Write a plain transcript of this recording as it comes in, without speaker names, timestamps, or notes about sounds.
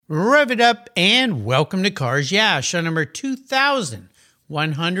Rev it up and welcome to Cars Yeah, show number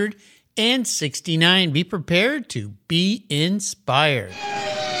 2169. Be prepared to be inspired.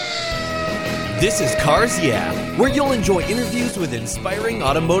 This is Cars Yeah, where you'll enjoy interviews with inspiring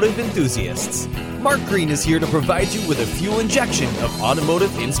automotive enthusiasts. Mark Green is here to provide you with a fuel injection of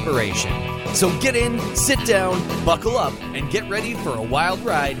automotive inspiration. So get in, sit down, buckle up, and get ready for a wild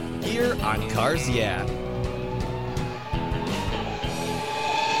ride here on Cars Yeah.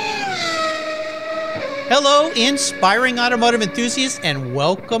 Hello, inspiring automotive enthusiasts, and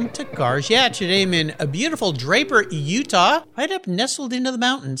welcome to Cars Yeah. Today I'm in a beautiful Draper, Utah, right up nestled into the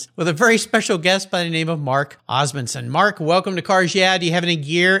mountains, with a very special guest by the name of Mark Osmundson. Mark, welcome to Cars Yeah. Do you have any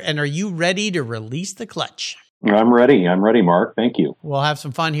gear, and are you ready to release the clutch? I'm ready, Mark. Thank you. We'll have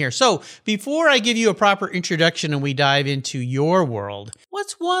some fun here. So before I give you a proper introduction and we dive into your world,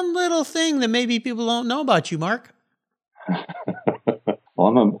 what's one little thing that maybe people don't know about you, Mark?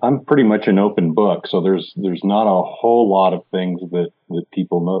 Well, I'm pretty much an open book, so there's not a whole lot of things that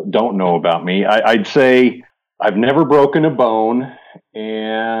people don't know about me. I'd say I've never broken a bone,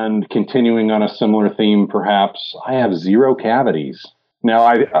 and continuing on a similar theme, perhaps, I have zero cavities. Now,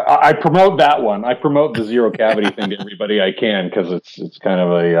 I promote that one. I promote the zero cavity thing to everybody I can because it's kind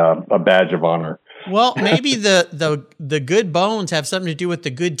of a badge of honor. Well, maybe the good bones have something to do with the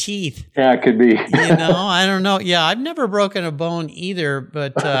good teeth. Yeah, it could be. I don't know. Yeah, I've never broken a bone either,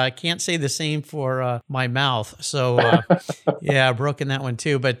 but I can't say the same for my mouth. So, yeah, broken that one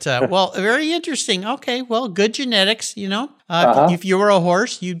too. But, well, very interesting. Okay, well, good genetics, If you were a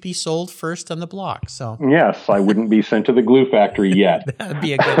horse, you'd be sold first on the block. So yes, I wouldn't be sent to the glue factory yet. That'd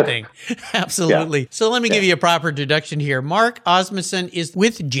be a good thing. Absolutely. Yeah. So let me give you a proper introduction here. Mark Osmundson is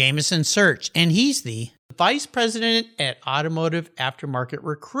with Jameson Search, and he's the Vice President at Automotive Aftermarket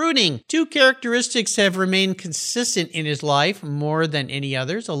Recruiting. Two characteristics have remained consistent in his life more than any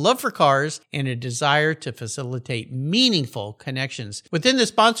others: a love for cars and a desire to facilitate meaningful connections. Within the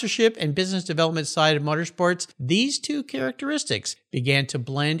sponsorship and business development side of motorsports, these two characteristics began to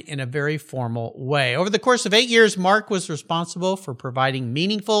blend in a very formal way. Over the course of 8 years, Mark was responsible for providing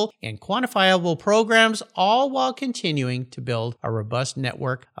meaningful and quantifiable programs, all while continuing to build a robust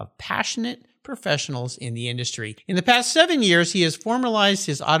network of passionate professionals in the industry. In the past 7 years, he has formalized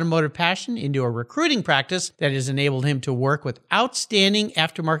his automotive passion into a recruiting practice that has enabled him to work with outstanding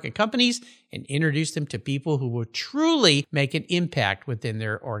aftermarket companies and introduce them to people who will truly make an impact within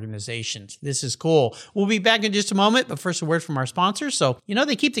their organizations. This is cool. We'll be back in just a moment, but first a word from our sponsors. So,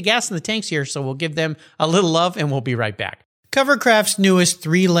 they keep the gas in the tanks here, so we'll give them a little love and we'll be right back. Covercraft's newest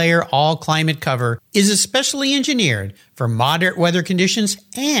 3-layer all-climate cover is especially engineered for moderate weather conditions,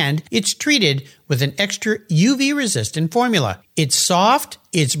 and it's treated with an extra UV-resistant formula. It's soft,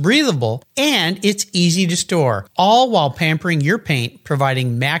 it's breathable, and it's easy to store, all while pampering your paint,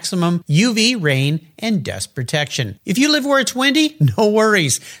 providing maximum UV, rain, and dust protection. If you live where it's windy, no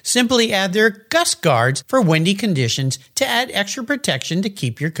worries. Simply add their Gust Guards for windy conditions to add extra protection to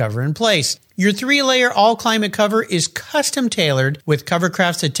keep your cover in place. Your 3-layer all-climate cover is custom-tailored with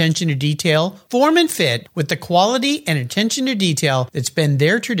Covercraft's attention to detail, form and fit with the quality and attention to detail that's been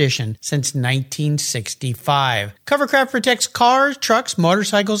their tradition since 1965. Covercraft protects cars, trucks,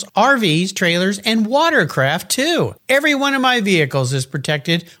 motorcycles, RVs, trailers, and watercraft too. Every one of my vehicles is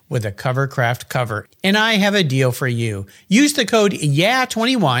protected with a Covercraft cover. And I have a deal for you. Use the code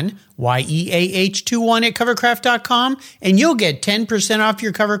YEAH21, YEAH21 at covercraft.com, and you'll get 10% off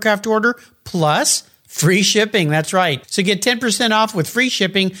your Covercraft order plus free shipping. That's right. So get 10% off with free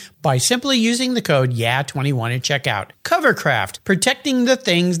shipping by simply using the code YEAH21 at checkout. Covercraft, protecting the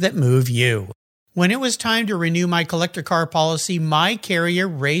things that move you. When it was time to renew my collector car policy, my carrier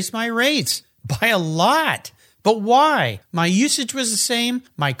raised my rates by a lot. But why? My usage was the same,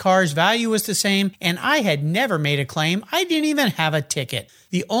 my car's value was the same, and I had never made a claim. I didn't even have a ticket.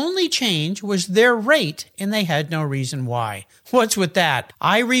 The only change was their rate, and they had no reason why. What's with that?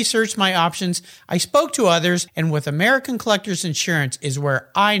 I researched my options, I spoke to others, and with American Collectors Insurance is where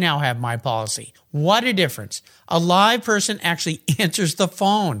I now have my policy. What a difference. A live person actually answers the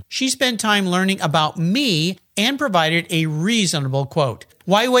phone. She spent time learning about me and provided a reasonable quote.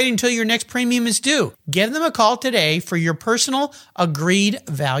 Why wait until your next premium is due? Give them a call today for your personal agreed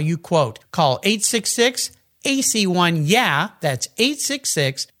value quote. Call 866-AC1-YEAH. That's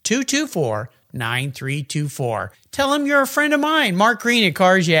 866-224-9324. Tell them you're a friend of mine, Mark Green at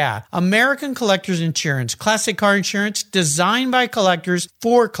Cars Yeah. American Collectors Insurance, classic car insurance designed by collectors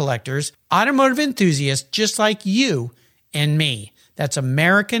for collectors, automotive enthusiasts just like you and me. That's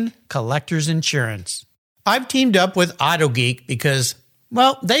American Collectors Insurance. I've teamed up with AutoGeek because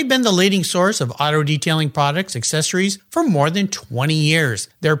Well, they've been the leading source of auto detailing products, accessories for more than 20 years.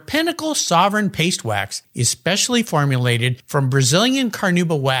 Their Pinnacle Sovereign Paste Wax is specially formulated from Brazilian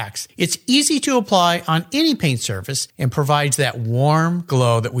carnauba wax. It's easy to apply on any paint surface and provides that warm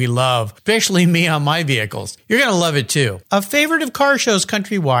glow that we love, especially me on my vehicles. You're going to love it too. A favorite of car shows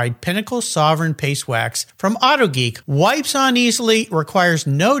countrywide, Pinnacle Sovereign Paste Wax from AutoGeek wipes on easily, requires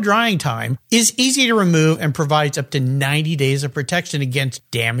no drying time, is easy to remove, and provides up to 90 days of protection against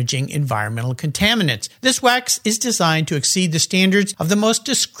damaging environmental contaminants. This wax is designed to exceed the standards of the most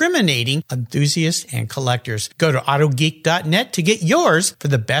discriminating enthusiasts and collectors. Go to autogeek.net to get yours for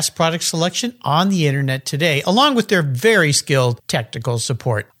the best product selection on the internet today, along with their very skilled technical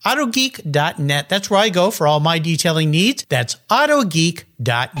support. Autogeek.net. That's where I go for all my detailing needs. That's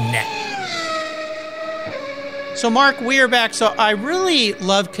autogeek.net. So, Mark, we are back. So I really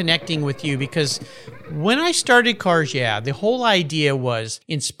love connecting with you because when I started Cars Yeah, the whole idea was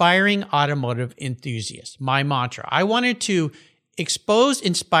inspiring automotive enthusiasts. My mantra. I wanted to expose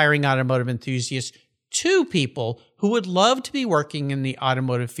inspiring automotive enthusiasts to people who would love to be working in the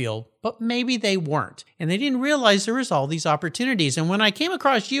automotive field, but maybe they weren't. And they didn't realize there was all these opportunities. And when I came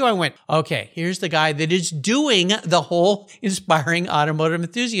across you, I went, okay, here's the guy that is doing the whole inspiring automotive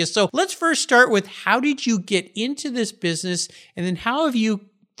enthusiast. So let's first start with, how did you get into this business? And then how have you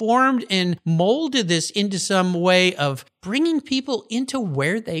formed and molded this into some way of bringing people into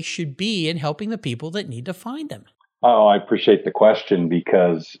where they should be and helping the people that need to find them? Oh, I appreciate the question,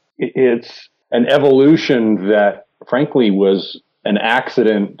 because it's an evolution that frankly was an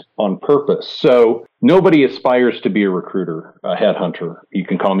accident on purpose. So nobody aspires to be a recruiter, a headhunter. You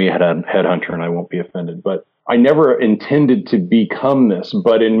can call me a headhunter and I won't be offended, but I never intended to become this,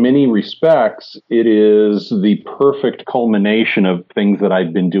 but in many respects, it is the perfect culmination of things that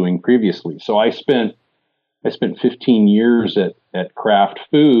I'd been doing previously. So I spent 15 years at Kraft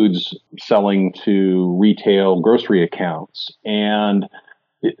Foods selling to retail grocery accounts. And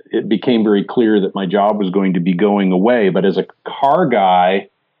it became very clear that my job was going to be going away. But as a car guy,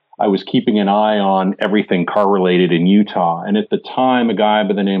 I was keeping an eye on everything car related in Utah. And at the time, a guy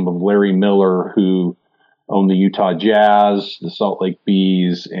by the name of Larry Miller, who owned the Utah Jazz, the Salt Lake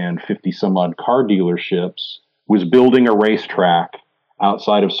Bees, and 50 some odd car dealerships, was building a racetrack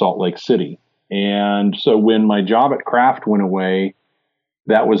outside of Salt Lake City. And so when my job at Kraft went away,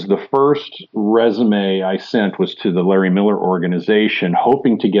 that was the first resume I sent, was to the Larry Miller organization,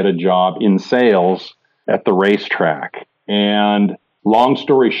 hoping to get a job in sales at the racetrack. And long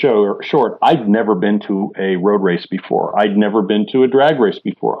story short, I'd never been to a road race before. I'd never been to a drag race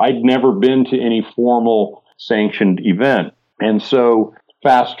before. I'd never been to any formal sanctioned event. And so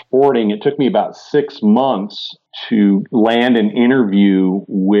fast forwarding, it took me about 6 months to land an interview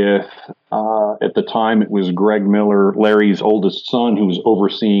with, at the time, it was Greg Miller, Larry's oldest son, who was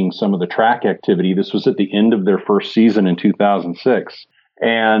overseeing some of the track activity. This was at the end of their first season in 2006.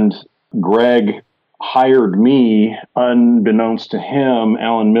 And Greg hired me, unbeknownst to him.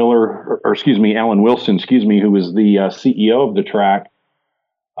 Alan Wilson, who was the CEO of the track,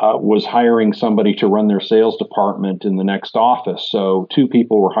 was hiring somebody to run their sales department in the next office. So 2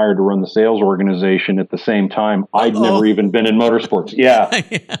 people were hired to run the sales organization at the same time. I'd never even been in motorsports. Yeah.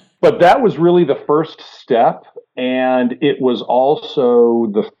 Yeah. But that was really the first step. And it was also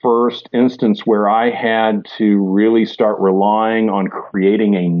the first instance where I had to really start relying on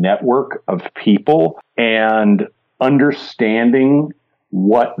creating a network of people and understanding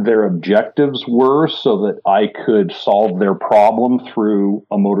what their objectives were so that I could solve their problem through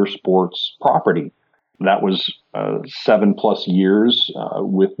a motorsports property. That was 7+ years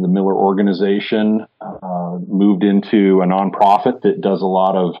with the Miller organization, moved into a nonprofit that does a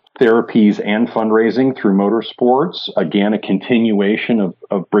lot of therapies and fundraising through motorsports. Again, a continuation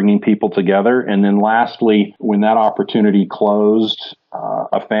of bringing people together. And then lastly, when that opportunity closed,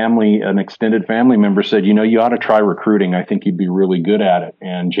 an extended family member said, you ought to try recruiting. I think you'd be really good at it.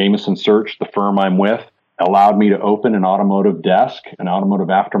 And Jameson Search, the firm I'm with, allowed me to open an automotive desk, an automotive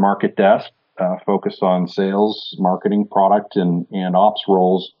aftermarket desk, focused on sales, marketing, product, and ops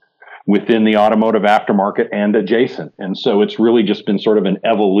roles within the automotive aftermarket and adjacent. And so it's really just been sort of an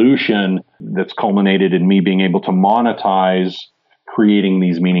evolution that's culminated in me being able to monetize creating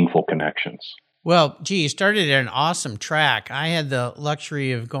these meaningful connections. Well, you started at an awesome track. I had the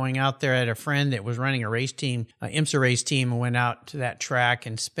luxury of going out there. I had a friend that was running a race team, IMSA race team, and went out to that track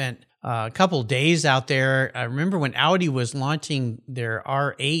and spent a couple days out there. I remember when Audi was launching their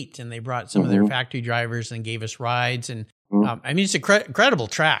R8 and they brought some of their factory drivers and gave us rides. And It's an incredible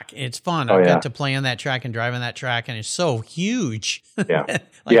track. It's fun. I've got to play on that track and drive on that track, and it's so huge. Yeah.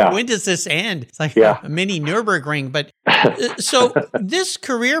 When does this end? It's like a mini Nürburgring. But so this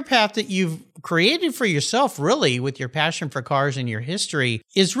career path that you've created for yourself, really, with your passion for cars and your history,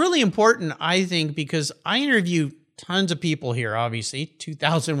 is really important, I think, because I interview tons of people here, obviously,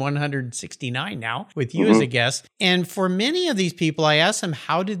 2,169 now with you as a guest. And for many of these people, I asked them,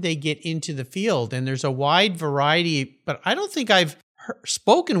 how did they get into the field? And there's a wide variety, but I don't think I've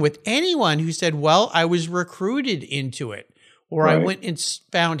spoken with anyone who said, well, I was recruited into it, or I went and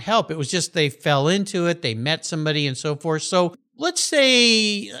found help. It was just they fell into it, they met somebody and so forth. So let's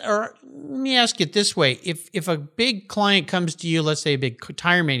say, or let me ask it this way. If a big client comes to you, let's say a big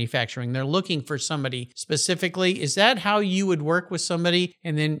tire manufacturing, they're looking for somebody specifically, is that how you would work with somebody?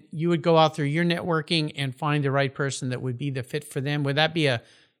 And then you would go out through your networking and find the right person that would be the fit for them? Would that be a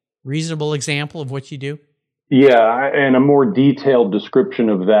reasonable example of what you do? Yeah, and a more detailed description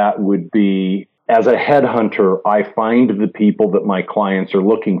of that would be, as a headhunter, I find the people that my clients are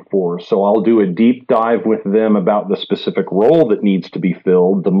looking for. So I'll do a deep dive with them about the specific role that needs to be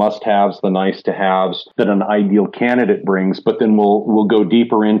filled, the must-haves, the nice-to-haves that an ideal candidate brings. But then we'll go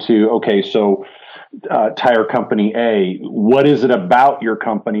deeper into, okay, so tire company A, what is it about your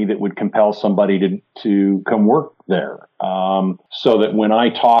company that would compel somebody to come work there? So that when I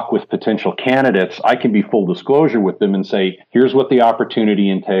talk with potential candidates, I can be full disclosure with them and say, here's what the opportunity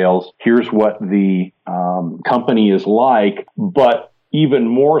entails. Here's what the company is like. But even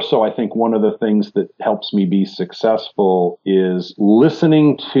more so, I think one of the things that helps me be successful is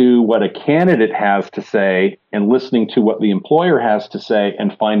listening to what a candidate has to say and listening to what the employer has to say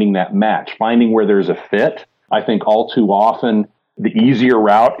and finding that match, finding where there's a fit. I think all too often the easier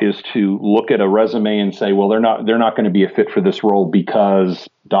route is to look at a resume and say, well, they're not going to be a fit for this role because ...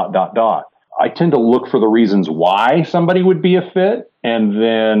 I tend to look for the reasons why somebody would be a fit and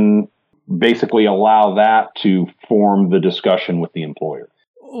then basically allow that to form the discussion with the employer.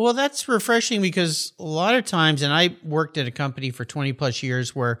 Well, that's refreshing because a lot of times, and I worked at a company for 20 plus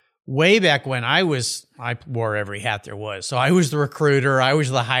years where way back when I wore every hat there was. So I was the recruiter, I was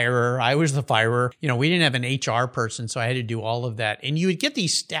the hirer, I was the firer. We didn't have an HR person, so I had to do all of that. And you would get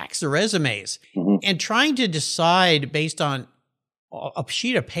these stacks of resumes and trying to decide based on a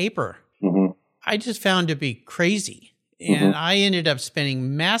sheet of paper, I just found to be crazy. And I ended up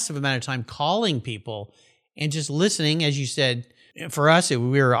spending massive amount of time calling people and just listening. As you said, for us, we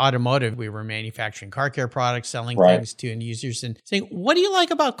were automotive. We were manufacturing car care products, selling things to end users and saying, what do you like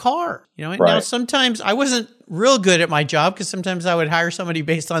about car? Now sometimes I wasn't real good at my job because sometimes I would hire somebody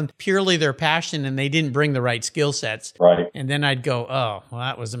based on purely their passion and they didn't bring the right skill sets. Right. And then I'd go, oh, well,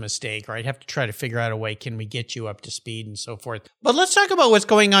 that was a mistake. Or I'd have to try to figure out a way, can we get you up to speed and so forth. But let's talk about what's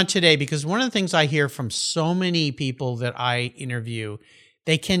going on today, because one of the things I hear from so many people that I interview,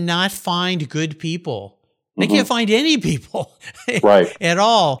 they cannot find good people. They can't find any people at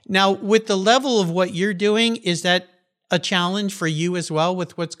all. Now, with the level of what you're doing, is that a challenge for you as well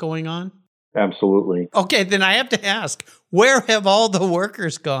with what's going on? Absolutely. Okay, then I have to ask, where have all the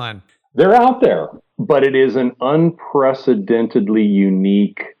workers gone? They're out there, but it is an unprecedentedly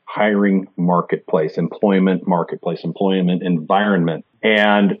unique hiring marketplace, employment environment.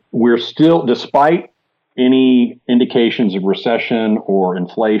 And we're still, despite any indications of recession or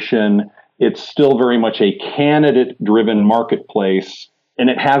inflation, it's still very much a candidate-driven marketplace, and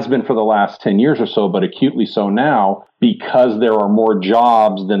it has been for the last 10 years or so, but acutely so now, because there are more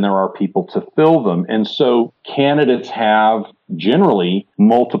jobs than there are people to fill them. And so candidates have generally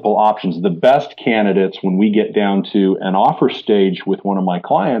multiple options. The best candidates, when we get down to an offer stage with one of my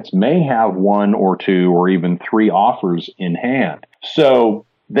clients, may have one or two or even three offers in hand. So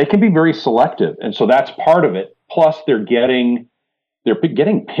they can be very selective. And so that's part of it. Plus, they're getting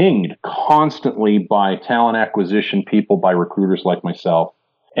pinged constantly by talent acquisition people, by recruiters like myself.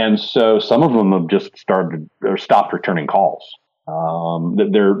 And so some of them have just stopped returning calls.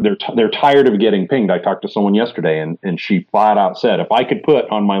 They're tired of getting pinged. I talked to someone yesterday and she flat out said, if I could put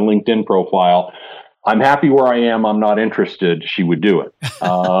on my LinkedIn profile, I'm happy where I am, I'm not interested, she would do it.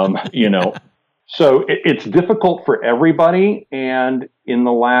 So it's difficult for everybody. And in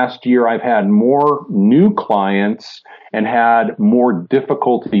the last year, I've had more new clients and had more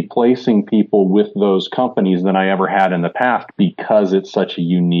difficulty placing people with those companies than I ever had in the past because it's such a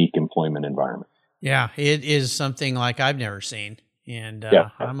unique employment environment. Yeah, it is something like I've never seen. And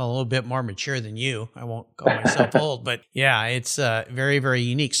I'm a little bit more mature than you. I won't call myself old, but yeah, it's very, very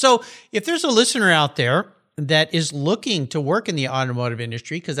unique. So if there's a listener out there that is looking to work in the automotive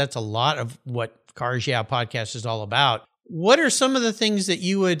industry, because that's a lot of what Cars Yeah podcast is all about, what are some of the things that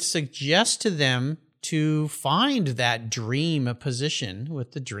you would suggest to them to find that dream position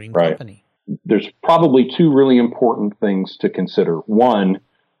with the dream Right. company? There's probably two really important things to consider. One,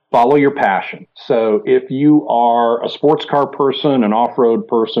 follow your passion. So if you are a sports car person, an off-road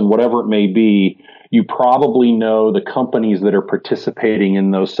person, whatever it may be, you probably know the companies that are participating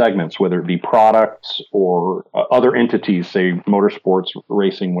in those segments, whether it be products or other entities, say motorsports,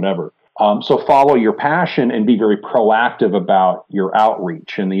 racing, whatever. So follow your passion and be very proactive about your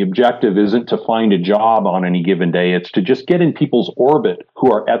outreach. And the objective isn't to find a job on any given day. It's to just get in people's orbit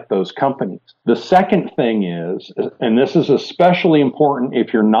who are at those companies. The second thing is, and this is especially important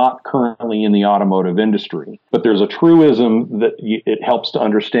if you're not currently in the automotive industry, but there's a truism that it helps to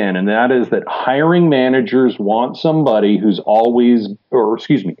understand, and that is that hiring managers want somebody who's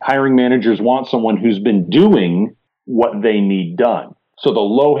hiring managers want someone who's been doing what they need done. So the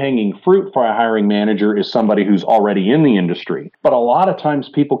low-hanging fruit for a hiring manager is somebody who's already in the industry. But a lot of times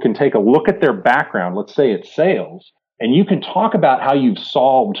people can take a look at their background, let's say it's sales, and you can talk about how you've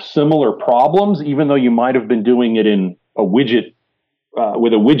solved similar problems, even though you might have been doing it in a widget,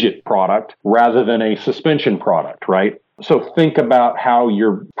 with a widget product rather than a suspension product, right? So think about how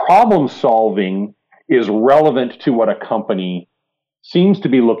your problem solving is relevant to what a company seems to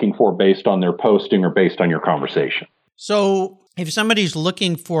be looking for based on their posting or based on your conversation. So if somebody's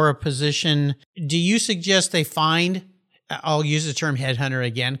looking for a position, do you suggest they find, I'll use the term headhunter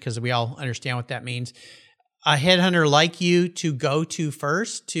again, because we all understand what that means, a headhunter like you to go to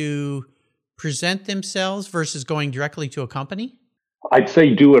first to present themselves versus going directly to a company? I'd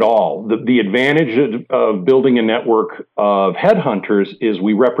say do it all. The advantage of building a network of headhunters is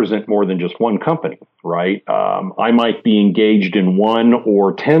we represent more than just one company, right? I might be engaged in 1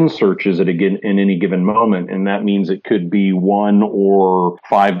 or 10 searches in any given moment, and that means it could be 1 or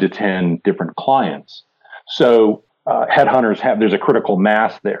 5 to 10 different clients. So headhunters there's a critical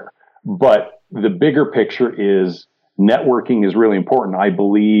mass there. But the bigger picture is networking is really important. I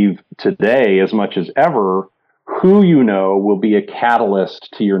believe today, as much as ever, who you know will be a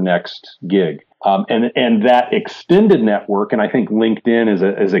catalyst to your next gig. And that extended network, and I think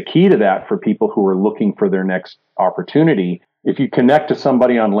LinkedIn is a key to that for people who are looking for their next opportunity. If you connect to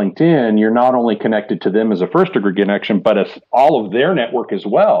somebody on LinkedIn, you're not only connected to them as a first-degree connection, but as all of their network as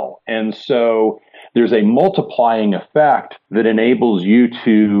well. And so there's a multiplying effect that enables you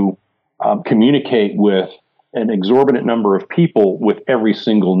to communicate with an exorbitant number of people with every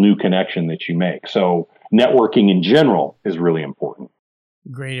single new connection that you make. So networking in general is really important.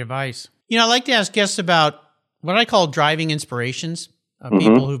 Great advice. I like to ask guests about what I call driving inspirations,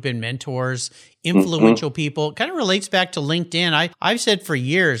 people who've been mentors, influential people. It kind of relates back to LinkedIn. I've said for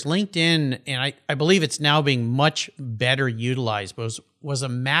years, LinkedIn, and I believe it's now being much better utilized, but was a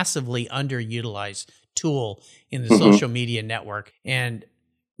massively underutilized tool in the social media network. And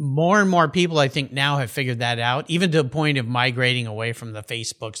more and more people, I think, now have figured that out, even to the point of migrating away from the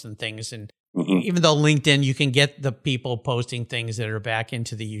Facebooks and things. And even though LinkedIn, you can get the people posting things that are back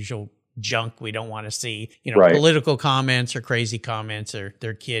into the usual junk we don't want to see, Right. Political comments or crazy comments or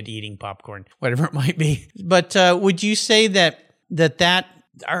their kid eating popcorn, whatever it might be. But would you say that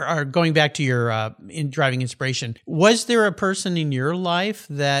are going back to your driving inspiration, was there a person in your life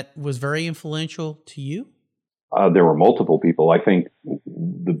that was very influential to you? There were multiple people. I think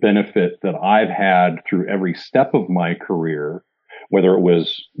the benefit that I've had through every step of my career, whether it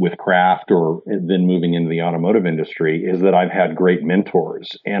was with craft or then moving into the automotive industry, is that I've had great mentors.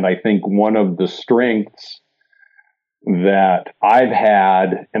 And I think one of the strengths that I've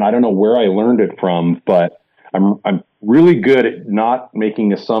had, and I don't know where I learned it from, but I'm really good at not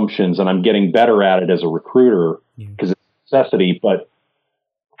making assumptions, and I'm getting better at it as a recruiter because it's a necessity. But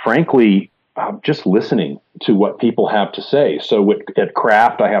frankly, just listening to what people have to say. So at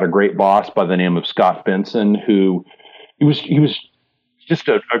Kraft, I had a great boss by the name of Scott Benson, who he was just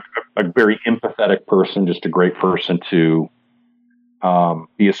a very empathetic person, just a great person to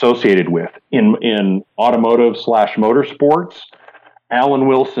be associated with. In automotive / motorsports, Alan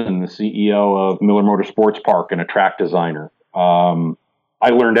Wilson, the CEO of Miller Motorsports Park and a track designer. I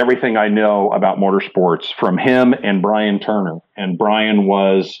learned everything I know about motorsports from him and Brian Turner. And Brian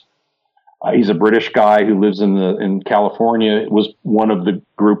was he's a British guy who lives in California. It was one of the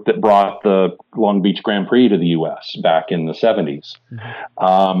group that brought the Long Beach Grand Prix to the U.S. back in the 70s.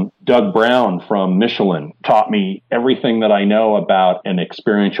 Doug Brown from Michelin taught me everything that I know about an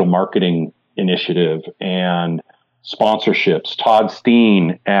experiential marketing initiative and sponsorships. Todd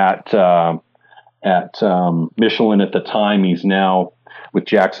Steen at Michelin at the time, he's now with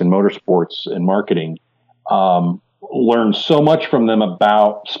Jackson Motorsports and marketing. Learned so much from them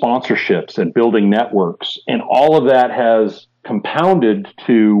about sponsorships and building networks. And all of that has compounded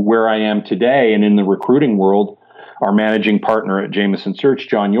to where I am today. And in the recruiting world, our managing partner at Jameson Search,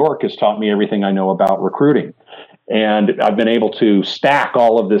 John York, has taught me everything I know about recruiting. And I've been able to stack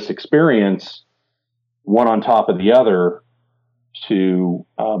all of this experience one on top of the other to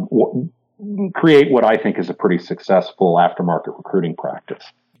create what I think is a pretty successful aftermarket recruiting practice.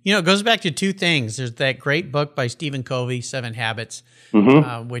 You know, it goes back to two things. There's that great book by Stephen Covey, 7 Habits,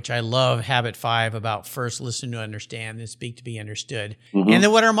 which I love, Habit 5, about first listen to understand, then speak to be understood. And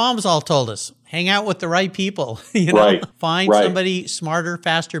then what our moms all told us, hang out with the right people. You know, find somebody smarter,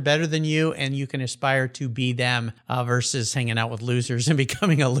 faster, better than you, and you can aspire to be them versus hanging out with losers and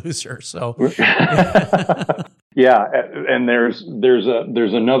becoming a loser. So, yeah, and there's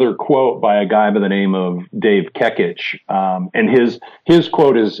another quote by a guy by the name of Dave Kekich, and his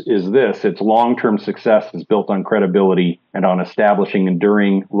quote is this: "It's long-term success is built on credibility and on establishing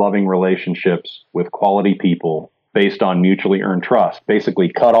enduring, loving relationships with quality people based on mutually earned trust.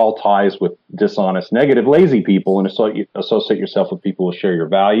 Basically, cut all ties with dishonest, negative, lazy people, and associate yourself with people who share your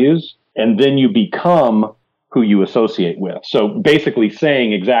values, and then you become who you associate with." So, basically,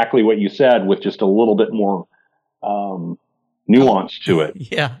 saying exactly what you said with just a little bit more nuance to it.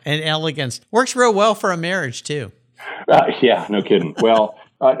 Yeah, and elegance. Works real well for a marriage, too. Yeah, no kidding. Well,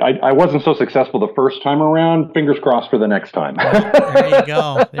 I wasn't so successful the first time around. Fingers crossed for the next time. There you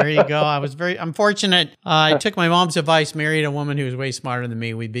go. There you go. I'm fortunate. I took my mom's advice, married a woman who was way smarter than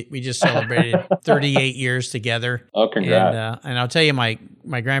me. We just celebrated 38 years together. Oh, congrats. And I'll tell you, my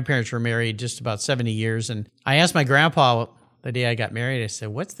grandparents were married just about 70 years. And I asked my grandpa the day I got married, I said,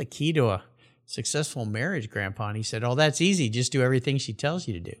 "What's the key to a successful marriage, Grandpa?" And he said, "Oh, that's easy. Just do everything she tells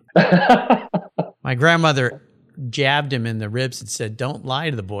you to do." My grandmother jabbed him in the ribs and said, "Don't lie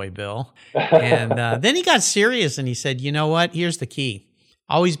to the boy, Bill." And then he got serious and he said, "You know what? Here's the key.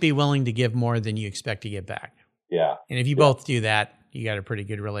 Always be willing to give more than you expect to get back." Yeah. And if you both do that, you got a pretty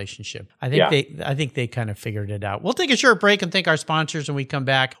good relationship. I think they kind of figured it out. We'll take a short break and thank our sponsors. When we come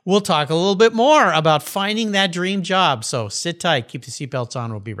back, we'll talk a little bit more about finding that dream job. So sit tight, keep the seatbelts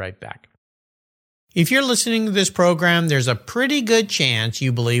on. We'll be right back. If you're listening to this program, there's a pretty good chance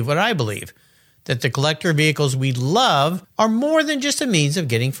you believe what I believe, that the collector vehicles we love are more than just a means of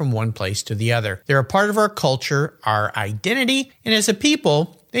getting from one place to the other. They're a part of our culture, our identity, and as a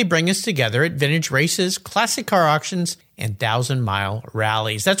people, they bring us together at vintage races, classic car auctions, and 1,000-mile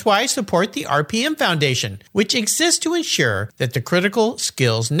rallies. That's why I support the RPM Foundation, which exists to ensure that the critical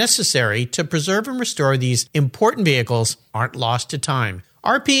skills necessary to preserve and restore these important vehicles aren't lost to time.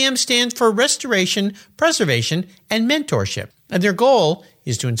 RPM stands for Restoration, Preservation, and Mentorship, and their goal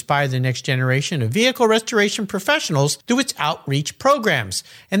is to inspire the next generation of vehicle restoration professionals through its outreach programs.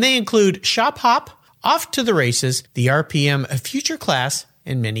 And they include Shop Hop, Off to the Races, the RPM Future Class,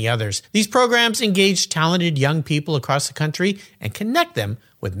 and many others. These programs engage talented young people across the country and connect them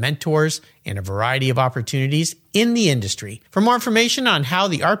with mentors and a variety of opportunities in the industry. For more information on how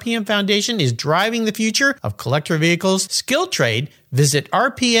the RPM Foundation is driving the future of collector vehicles skilled trade, visit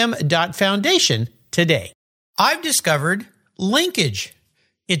rpm.foundation today. I've discovered Linkage.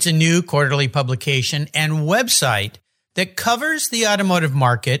 It's a new quarterly publication and website that covers the automotive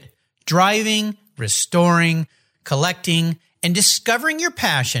market, driving, restoring, collecting, and discovering your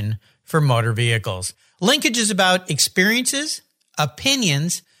passion for motor vehicles. Linkage is about experiences,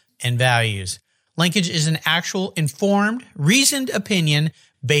 opinions, and values. Linkage is an actual informed, reasoned opinion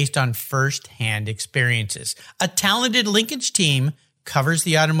based on first-hand experiences. A talented Linkage team covers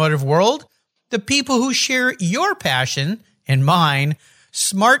the automotive world, the people who share your passion and mine,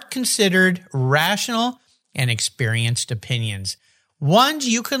 smart, considered, rational, and experienced opinions, ones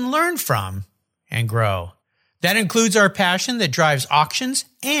you can learn from and grow. That includes our passion that drives auctions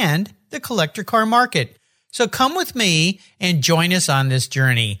and the collector car market. So come with me and join us on this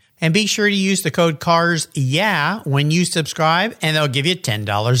journey. And be sure to use the code CARSYEAH when you subscribe, and they'll give you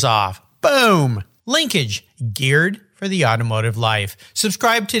 $10 off. Boom! Linkage, geared for the automotive life.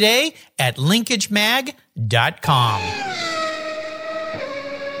 Subscribe today at linkagemag.com.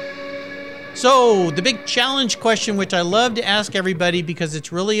 So the big challenge question, which I love to ask everybody because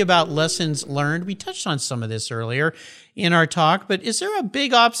it's really about lessons learned. We touched on some of this earlier in our talk, but is there a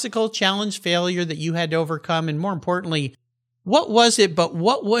big obstacle, challenge, failure that you had to overcome? And more importantly, what was it, but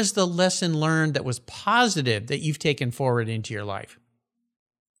what was the lesson learned that was positive that you've taken forward into your life?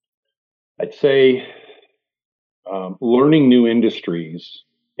 I'd say learning new industries.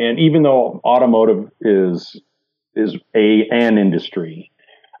 And even though automotive is an industry,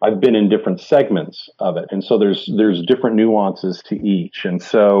 I've been in different segments of it. And so there's different nuances to each. And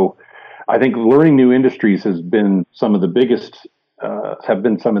so I think learning new industries has been some of the biggest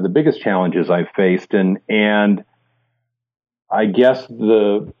challenges I've faced. And I guess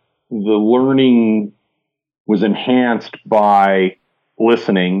the learning was enhanced by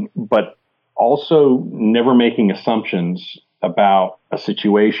listening, but also never making assumptions about a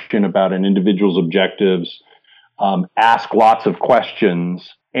situation, about an individual's objectives, ask lots of questions.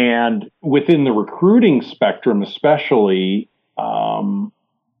 And within the recruiting spectrum, especially,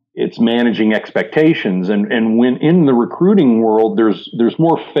 it's managing expectations. And when in the recruiting world, there's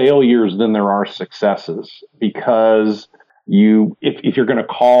more failures than there are successes, because if you're going to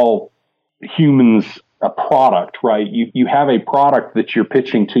call humans a product, right? You have a product that you're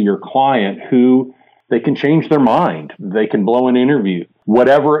pitching to your client who they can change their mind. They can blow an interview.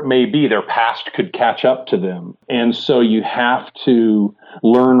 Whatever it may be, their past could catch up to them. And so you have to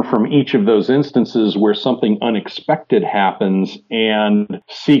learn from each of those instances where something unexpected happens and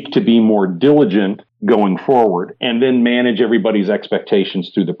seek to be more diligent going forward, and then manage everybody's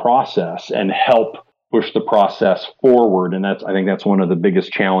expectations through the process and help push the process forward. And I think that's one of the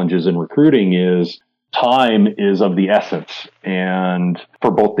biggest challenges in recruiting is time is of the essence, and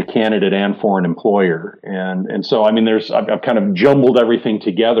for both the candidate and for an employer. And so, I mean, I've kind of jumbled everything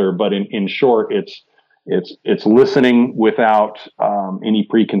together, but in short, it's listening without any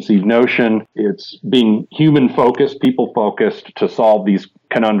preconceived notion. It's being human focused, people focused to solve these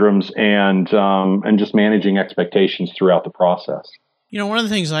conundrums, and just managing expectations throughout the process. You know, one of the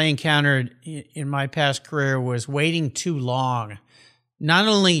things I encountered in my past career was waiting too long, not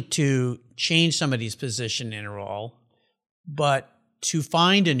only to change somebody's position in a role, but to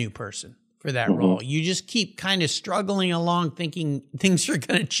find a new person for that role. You just keep kind of struggling along thinking things are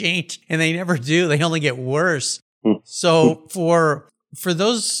going to change, and they never do. They only get worse. So for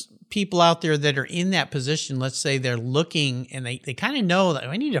those people out there that are in that position, let's say they're looking and they kind of know that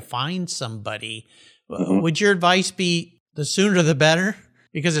I need to find somebody. Would your advice be the sooner the better?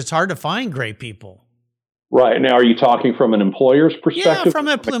 Because it's hard to find great people. Right. Now, are you talking from an employer's perspective? Yeah, from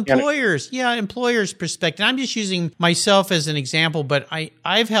an employer's perspective. I'm just using myself as an example, but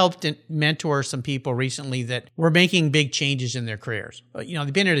I've helped mentor some people recently that were making big changes in their careers. You know,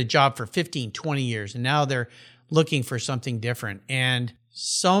 they've been at a job for 15, 20 years, and now they're looking for something different. And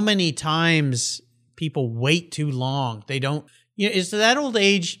so many times people wait too long. They don't. You know, it's that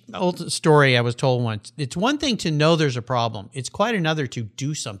old story I was told once. It's one thing to know there's a problem. It's quite another to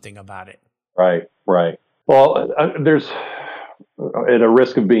do something about it. Right. Well, there's, at a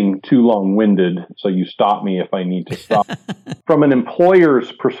risk of being too long-winded, so you stop me if I need to stop. From an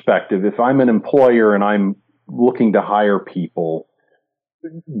employer's perspective, if I'm an employer and I'm looking to hire people,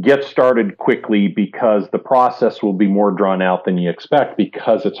 get started quickly, because the process will be more drawn out than you expect,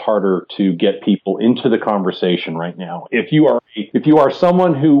 because it's harder to get people into the conversation right now. If you are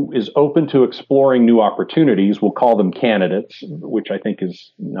someone who is open to exploring new opportunities, we'll call them candidates, which I think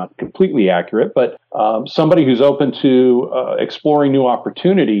is not completely accurate, but somebody who's open to exploring new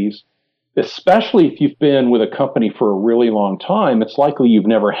opportunities, especially if you've been with a company for a really long time, it's likely you've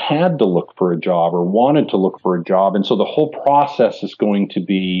never had to look for a job or wanted to look for a job. And so the whole process is going to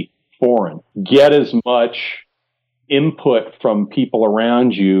be foreign. Get as much input from people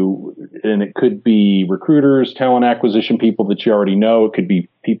around you, and it could be recruiters, talent acquisition people that you already know. It could be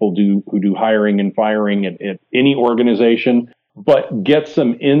people who do hiring and firing at any organization. But get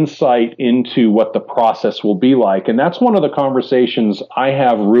some insight into what the process will be like. And that's one of the conversations I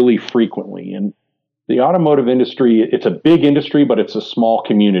have really frequently. And the automotive industry, it's a big industry, but it's a small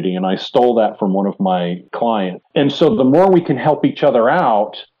community. And I stole that from one of my clients. And so the more we can help each other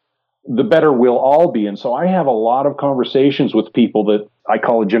out, the better we'll all be. And so I have a lot of conversations with people that I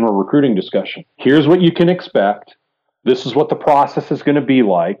call a general recruiting discussion. Here's what you can expect. This is what the process is going to be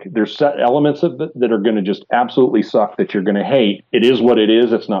like. There's set elements of that are going to just absolutely suck, that you're going to hate. It is what it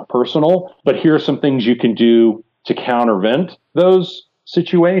is. It's not personal. But here are some things you can do to countervent those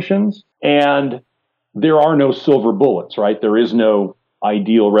situations. And there are no silver bullets, right? There is no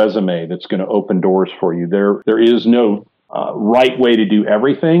ideal resume that's going to open doors for you. There is no right way to do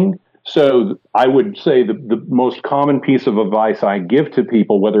everything. So I would say the most common piece of advice I give to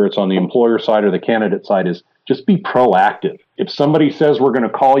people, whether it's on the employer side or the candidate side, is just be proactive. If somebody says we're going to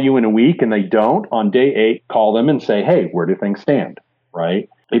call you in a week and they don't, on day 8, call them and say, hey, where do things stand, right?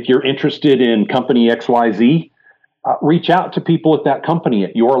 If you're interested in company XYZ, reach out to people at that company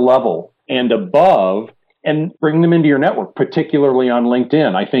at your level and above and bring them into your network, particularly on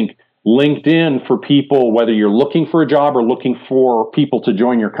LinkedIn. I think LinkedIn, for people, whether you're looking for a job or looking for people to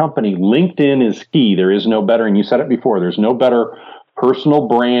join your company, LinkedIn is key. There is no better, and you said it before, there's no better personal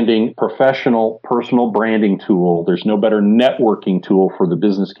branding, professional personal branding tool. There's no better networking tool for the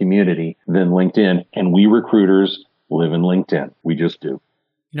business community than LinkedIn. And we recruiters live in LinkedIn. We just do.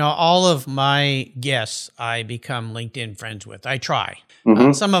 All of my guests I become LinkedIn friends with. I try.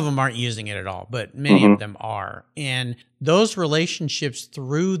 Some of them aren't using it at all, but many of them are. And those relationships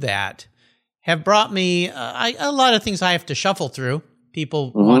through that have brought me a lot of things I have to shuffle through.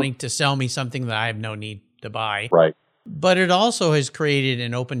 People wanting to sell me something that I have no need to buy. Right. But it also has created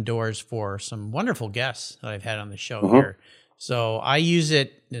and opened doors for some wonderful guests that I've had on the show here. So I use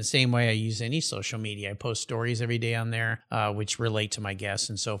it the same way I use any social media. I post stories every day on there, which relate to my guests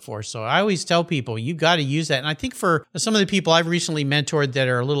and so forth. So I always tell people, you've got to use that. And I think for some of the people I've recently mentored that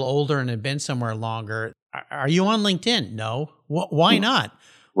are a little older and have been somewhere longer, are you on LinkedIn? No. Why not?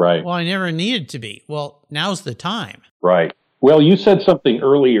 Right. Well, I never needed to be. Well, now's the time. Right. Well, you said something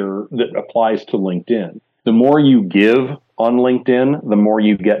earlier that applies to LinkedIn. The more you give on LinkedIn, the more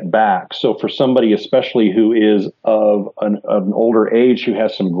you get back. So for somebody, especially who is of an older age, who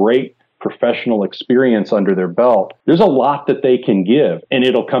has some great professional experience under their belt, there's a lot that they can give, and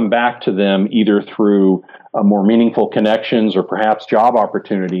it'll come back to them either through more meaningful connections or perhaps job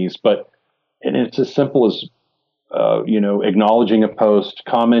opportunities. And it's as simple as acknowledging a post,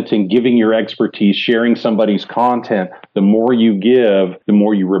 commenting, giving your expertise, sharing somebody's content. The more you give, the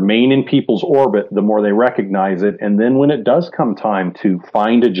more you remain in people's orbit, the more they recognize it. And then when it does come time to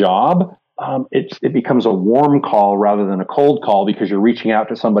find a job, it becomes a warm call rather than a cold call, because you're reaching out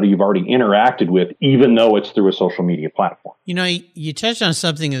to somebody you've already interacted with, even though it's through a social media platform. You touched on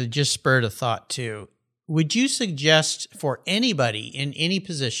something that just spurred a thought too. Would you suggest for anybody in any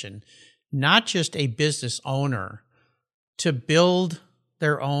position, not just a business owner, to build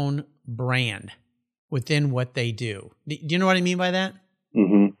their own brand within what they do? Do you know what I mean by that?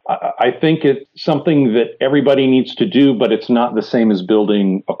 I think it's something that everybody needs to do, but it's not the same as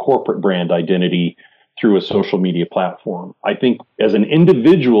building a corporate brand identity through a social media platform. I think as an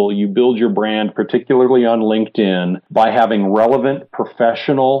individual, you build your brand, particularly on LinkedIn, by having relevant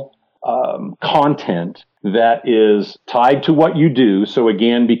professional content that is tied to what you do. So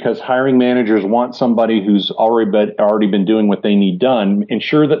again, because hiring managers want somebody who's already been doing what they need done,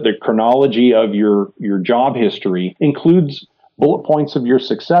 ensure that the chronology of your job history includes bullet points of your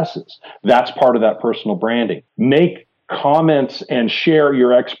successes. That's part of that personal branding. Make comments and share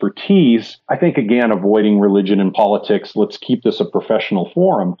your expertise. I think, again, avoiding religion and politics. Let's keep this a professional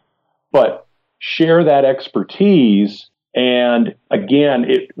forum, but share that expertise. And again,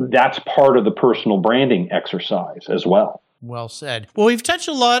 that's part of the personal branding exercise as well. Well said. Well, we've touched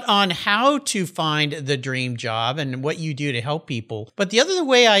a lot on how to find the dream job and what you do to help people. But the other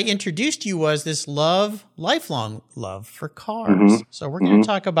way I introduced you was this lifelong love for cars. So we're going to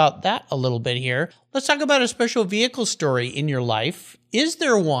talk about that a little bit here. Let's talk about a special vehicle story in your life. Is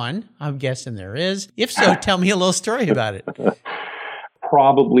there one? I'm guessing there is. If so, tell me a little story about it.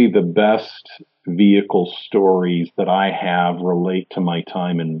 Probably the best vehicle stories that I have relate to my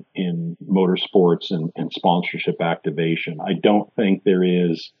time in motorsports and sponsorship activation. I don't think there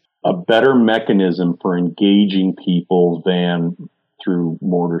is a better mechanism for engaging people than through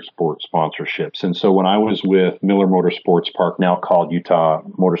motorsport sponsorships. And so when I was with Miller Motorsports Park, now called Utah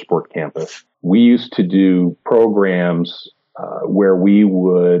Motorsport Campus, we used to do programs where we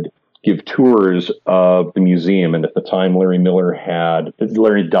would give tours of the museum. And at the time, Larry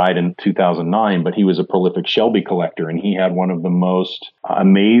died in 2009, but he was a prolific Shelby collector, and he had one of the most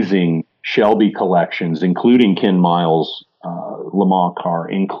amazing Shelby collections, including Ken Miles' Le Mans car,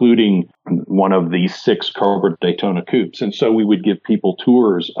 including one of the 6 Cobra Daytona coupes. And so we would give people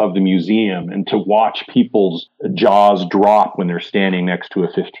tours of the museum and to watch people's jaws drop when they're standing next to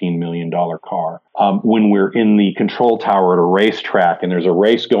a $15 million car. When we're in the control tower at a racetrack and there's a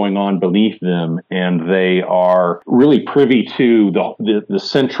race going on beneath them, and they are really privy to the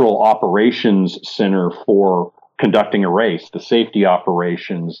central operations center for conducting a race, the safety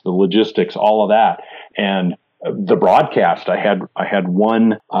operations, the logistics, all of that. And the broadcast, I had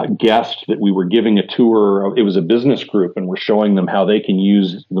one guest that we were giving a tour. It was a business group, and we're showing them how they can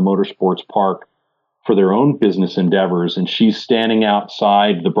use the Motorsports Park for their own business endeavors. And she's standing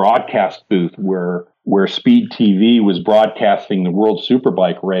outside the broadcast booth where Speed TV was broadcasting the World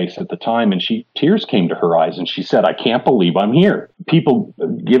Superbike race at the time, and tears came to her eyes, and she said, "I can't believe I'm here." People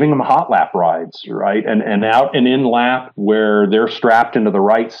giving them hot lap rides, right? And out and in lap where they're strapped into the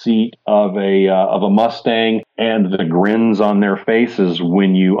right seat of a Mustang, and the grins on their faces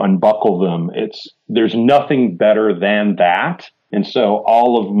when you unbuckle them. There's nothing better than that. And so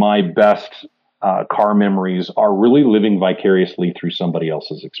all of my best car memories are really living vicariously through somebody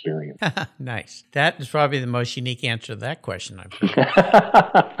else's experience. Nice. That is probably the most unique answer to that question I've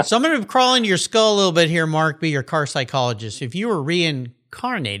heard. So I'm going to crawl into your skull a little bit here, Mark, be your car psychologist. If you were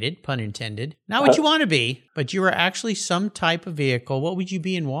reincarnated, pun intended, not what you want to be, but you are actually some type of vehicle, what would you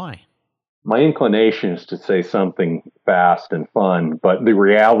be and why? My inclination is to say something fast and fun, but the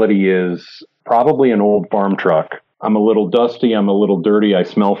reality is probably an old farm truck. I'm a little dusty. I'm a little dirty. I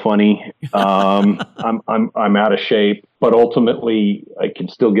smell funny. I'm out of shape, but ultimately I can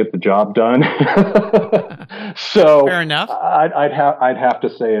still get the job done. So fair enough. I'd have to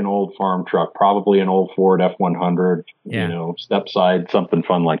say an old farm truck, probably an old Ford F-100, step side, something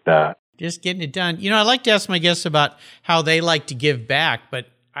fun like that. Just getting it done. I like to ask my guests about how they like to give back, but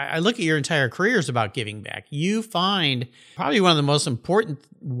I look at your entire career as about giving back. You find probably one of the most important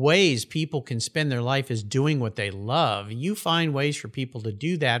ways people can spend their life is doing what they love. You find ways for people to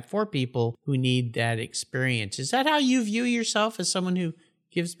do that for people who need that experience. Is that how you view yourself as someone who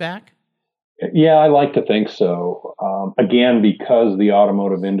gives back? Yeah, I like to think so. Again, because the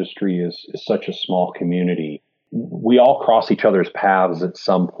automotive industry is such a small community, we all cross each other's paths at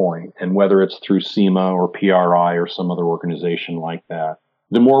some point. And whether it's through SEMA or PRI or some other organization like that,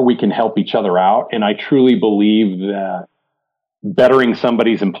 the more we can help each other out. And I truly believe that bettering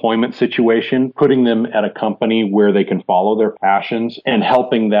somebody's employment situation, putting them at a company where they can follow their passions, and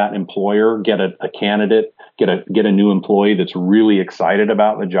helping that employer get a candidate, get a new employee that's really excited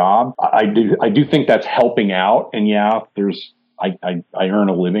about the job. I do think that's helping out. And yeah, I earn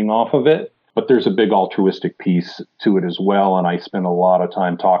a living off of it, but there's a big altruistic piece to it as well. And I spend a lot of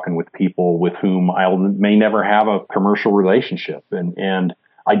time talking with people with whom I may never have a commercial relationship. And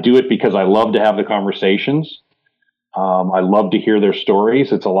I do it because I love to have the conversations. I love to hear their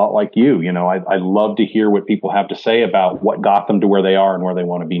stories. It's a lot like you. I love to hear what people have to say about what got them to where they are and where they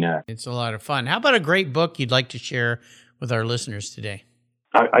want to be next. It's a lot of fun. How about a great book you'd like to share with our listeners today?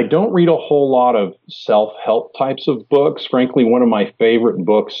 I don't read a whole lot of self-help types of books. Frankly, one of my favorite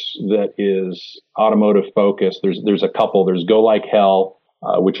books that is automotive focused, there's a couple. There's Go Like Hell,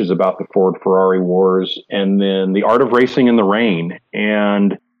 which is about the Ford-Ferrari wars, and then The Art of Racing in the Rain.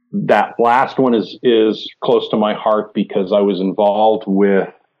 And that last one is close to my heart because I was involved with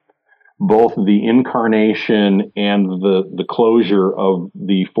both the incarnation and the closure of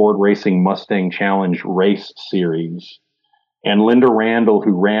the Ford Racing Mustang Challenge race series. And Linda Randall,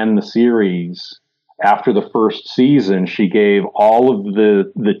 who ran the series, after the first season, she gave all of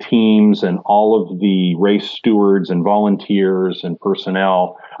the teams and all of the race stewards and volunteers and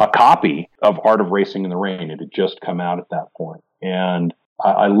personnel a copy of Art of Racing in the Rain. It had just come out at that point. And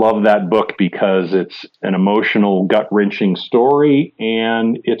I love that book because it's an emotional, gut-wrenching story,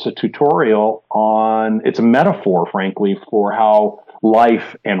 and it's a tutorial it's a metaphor, frankly, for how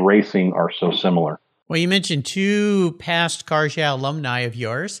life and racing are so similar. Well, you mentioned two past Cars Yeah alumni of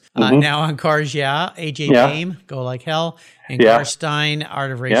yours, now on Cars Yeah, AJ Game, Go Like Hell, and Gar Stein,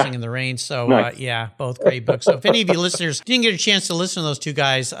 Art of Racing in the Rain. So, nice. Both great books. So if any of you listeners didn't get a chance to listen to those two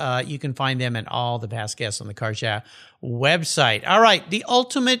guys, you can find them and all the past guests on the Cars Yeah website. All right, the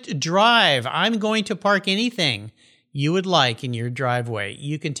ultimate drive. I'm going to park anything you would like in your driveway.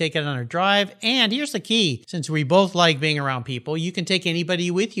 You can take it on a drive. And here's the key. Since we both like being around people, you can take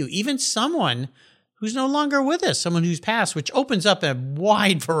anybody with you, even someone who's no longer with us, someone who's passed, which opens up a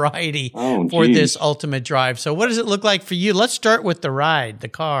wide variety for this ultimate drive. So what does it look like for you? Let's start with the ride, the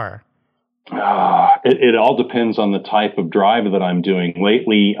car. It all depends on the type of drive that I'm doing.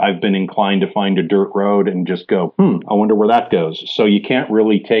 Lately, I've been inclined to find a dirt road and just go, I wonder where that goes. So you can't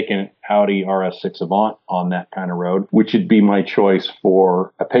really take an Audi RS6 Avant on that kind of road, which would be my choice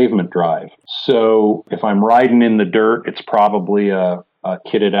for a pavement drive. So if I'm riding in the dirt, it's probably a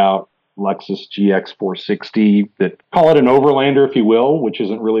kitted out Lexus GX 460 that, call it an overlander, if you will, which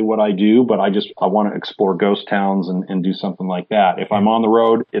isn't really what I do, but I want to explore ghost towns and do something like that. If I'm on the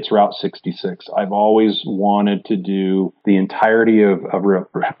road, it's Route 66. I've always wanted to do the entirety of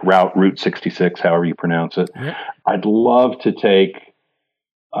Route 66, however you pronounce it. Yep. I'd love to take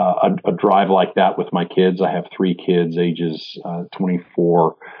a drive like that with my kids. I have 3 kids, ages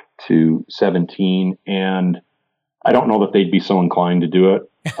 24 to 17, and I don't know that they'd be so inclined to do it.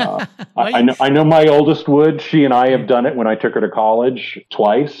 I know my oldest would. She and I have done it when I took her to college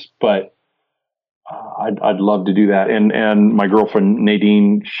twice, but I'd love to do that. And my girlfriend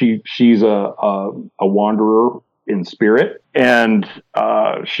Nadine, she's a wanderer in spirit, and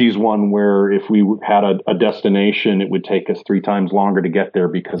she's one where if we had a destination, it would take us 3 times longer to get there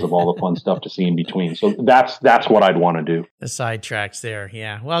because of all the fun stuff to see in between. So that's what I'd want to do. The side tracks there,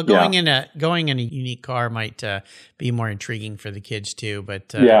 yeah. Well, going in a unique car might be more intriguing for the kids too.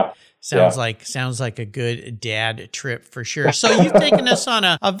 But sounds like a good dad trip for sure. So you've taken us on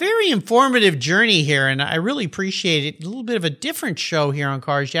a very informative journey here, and I really appreciate it. A little bit of a different show here on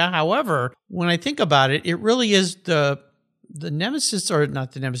Cars Yeah. However, when I think about it, it really is the nemesis, or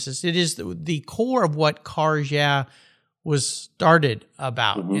not the nemesis, it is the core of what Cars Yeah was started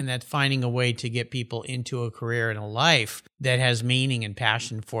about, and that finding a way to get people into a career and a life that has meaning and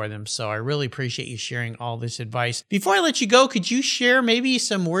passion for them. So I really appreciate you sharing all this advice. Before I let you go, could you share maybe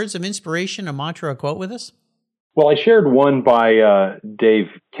some words of inspiration, a mantra, a quote with us? Well, I shared one by Dave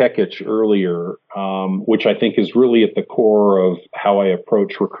Kekich earlier, which I think is really at the core of how I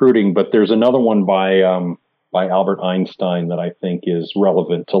approach recruiting. But there's another one by Albert Einstein that I think is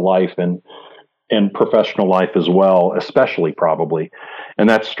relevant to life and professional life as well, especially probably. And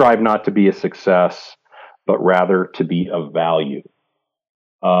that's strive not to be a success, but rather to be of value.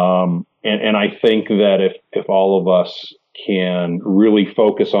 And I think that if all of us can really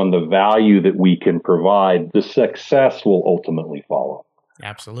focus on the value that we can provide, the success will ultimately follow.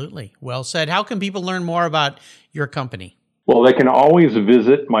 Absolutely. Well said. How can people learn more about your company? Well, they can always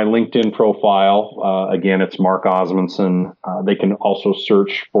visit my LinkedIn profile. Again, it's Mark Osmundson. They can also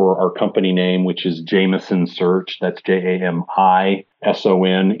search for our company name, which is Jameson Search. That's Jamison,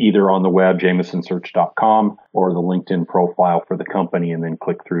 either on the web, jamisonsearch.com, or the LinkedIn profile for the company, and then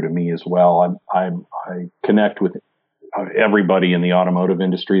click through to me as well. I connect with everybody in the automotive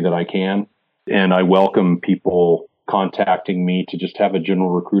industry that I can, and I welcome people contacting me to just have a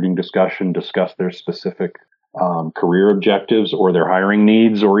general recruiting discussion, discuss their specific career objectives or their hiring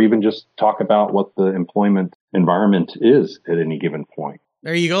needs, or even just talk about what the employment environment is at any given point.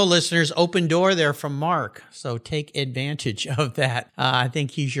 There you go, listeners. Open door there from Mark. So take advantage of that. I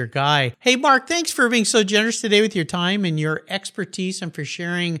think he's your guy. Hey, Mark, thanks for being so generous today with your time and your expertise, and for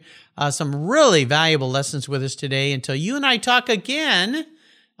sharing some really valuable lessons with us today. Until you and I talk again,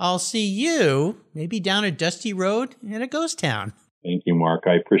 I'll see you maybe down a dusty road in a ghost town. Thank you, Mark.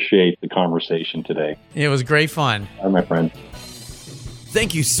 I appreciate the conversation today. It was great fun. Bye, my friend.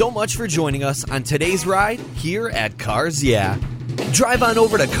 Thank you so much for joining us on today's ride here at Cars Yeah. Drive on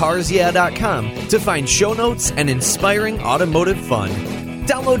over to carsyeah.com to find show notes and inspiring automotive fun.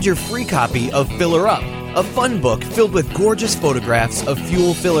 Download your free copy of Filler Up, a fun book filled with gorgeous photographs of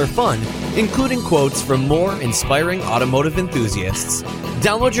fuel filler fun, including quotes from more inspiring automotive enthusiasts.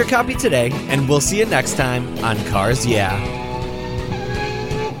 Download your copy today, and we'll see you next time on Cars Yeah.